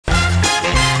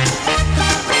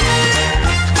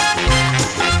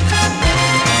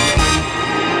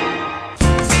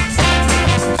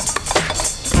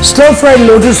stir-fried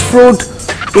lotus fruit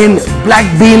in black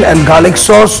bean and garlic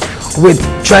sauce with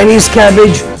Chinese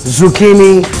cabbage,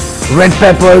 zucchini, red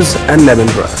peppers and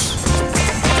lemongrass.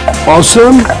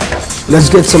 Awesome.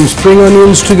 Let's get some spring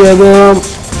onions together.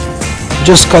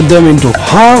 Just cut them into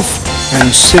half and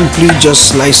simply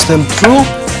just slice them through.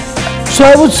 So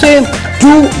I would say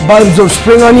 2 bulbs of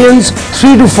spring onions,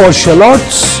 3 to 4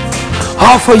 shallots,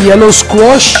 half a yellow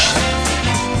squash,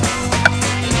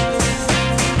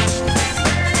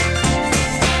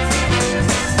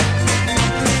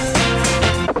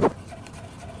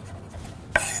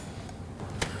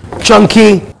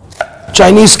 chunky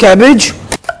Chinese cabbage.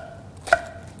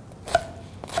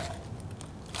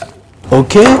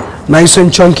 Okay, nice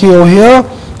and chunky over here.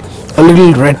 A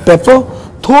little red pepper,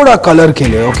 thoda color ke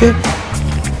liye, okay.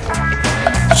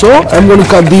 So I'm going to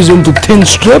cut these into thin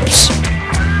strips.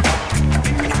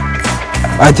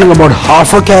 I think about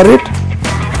half a carrot.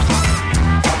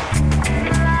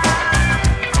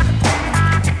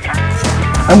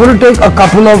 I'm going to take a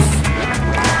couple of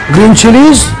green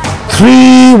chilies.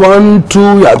 3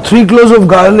 cloves of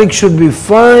garlic should be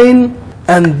fine.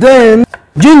 And then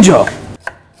ginger.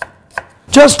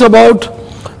 Just about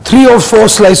 3 or 4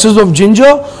 slices of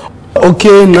ginger.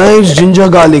 Okay, nice ginger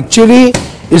garlic chili.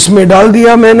 इसमें डाल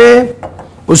दिया मैंने.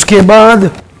 उसके बाद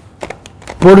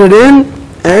put it in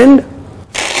and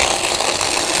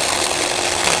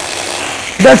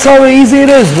that's how easy it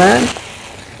is, man.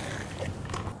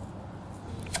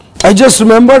 I just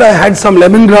remembered I had some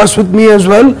lemongrass with me as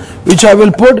well, which I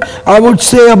will put. I would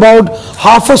say about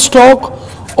half a stalk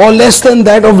or less than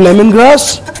that of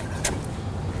lemongrass.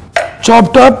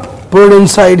 Chopped up, put it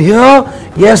inside here.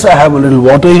 Yes, I have a little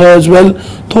water here as well.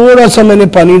 थोड़ा सा मैंने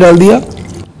पानी डाल दिया.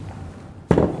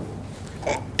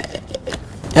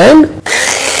 And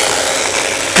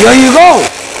here you go.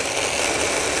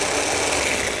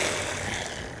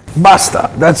 Basta.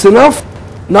 That's enough.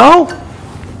 Now,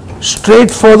 straight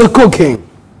for the cooking.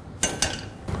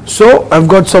 So, I've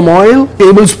got some oil,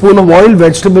 tablespoon of oil,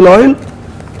 vegetable oil.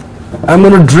 I'm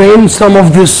going to drain some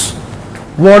of this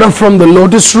water from the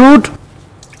lotus root.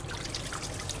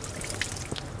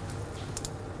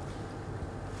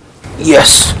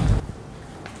 Yes.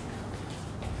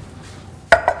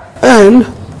 And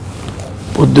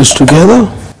put this together.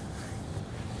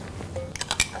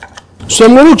 So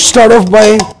I'm going to start off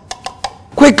by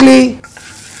quickly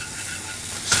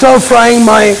stir frying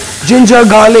my ginger,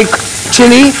 garlic,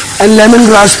 chili and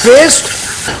lemongrass paste.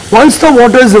 Once the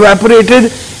water is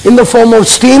evaporated in the form of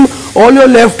steam, all you're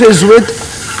left is with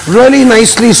really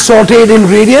nicely sauteed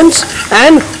ingredients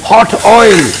and hot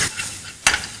oil.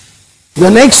 The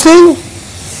next thing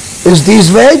is these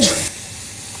veg.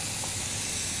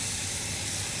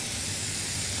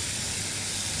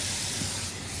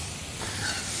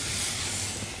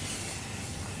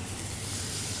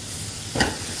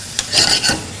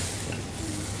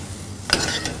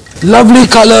 Lovely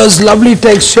colors, lovely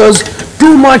textures,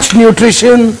 too much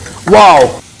nutrition.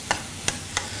 Wow.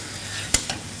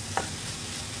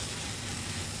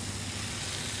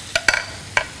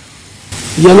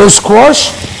 Yellow squash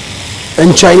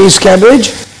and Chinese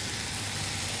cabbage.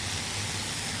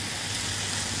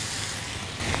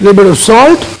 Little bit of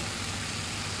salt.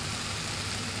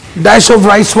 Dash of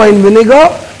rice wine vinegar.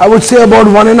 I would say about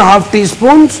 1.5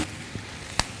 teaspoons.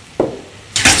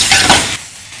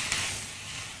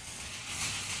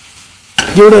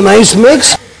 Give it a nice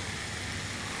mix.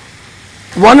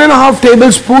 1.5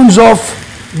 tablespoons of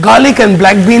garlic and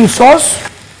black bean sauce.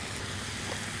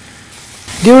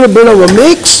 Give it a bit of a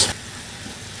mix.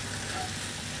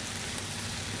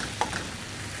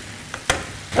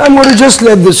 I'm going to just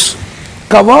let this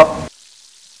cover.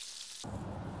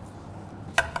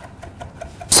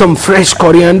 Some fresh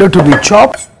coriander to be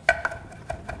chopped.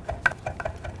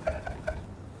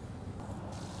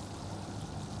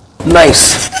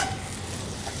 Nice.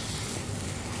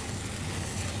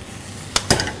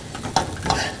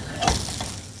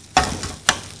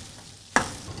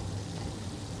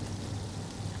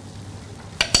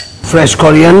 Fresh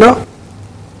coriander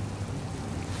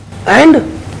and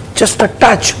just a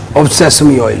touch of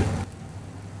sesame oil.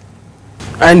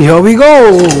 And here we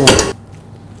go.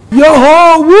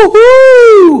 Yo-ho,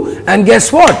 woohoo! And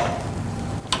guess what?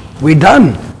 We're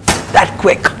done. That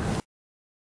quick.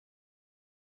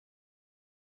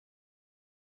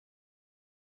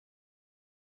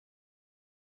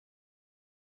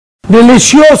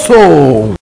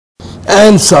 Delicioso!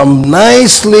 And some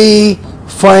nicely,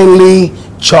 finely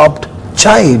chopped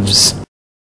chives.